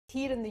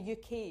Here in the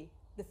UK,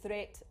 the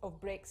threat of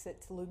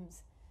Brexit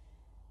looms.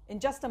 In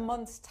just a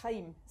month's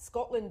time,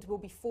 Scotland will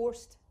be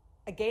forced,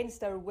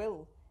 against our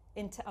will,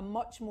 into a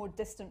much more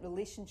distant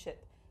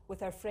relationship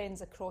with our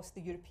friends across the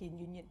European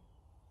Union.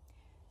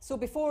 So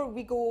before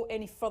we go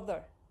any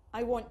further,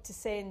 I want to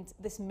send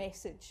this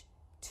message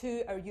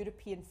to our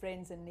European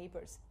friends and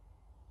neighbours.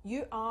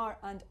 You are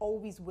and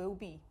always will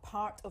be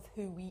part of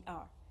who we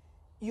are.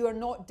 You are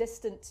not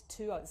distant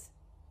to us.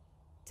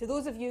 To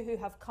those of you who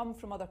have come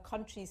from other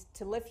countries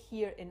to live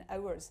here in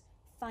ours,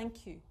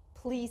 thank you.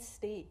 Please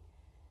stay.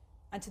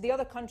 And to the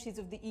other countries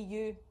of the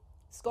EU,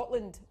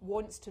 Scotland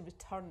wants to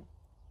return,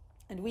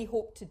 and we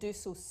hope to do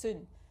so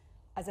soon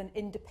as an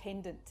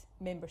independent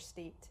member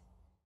state.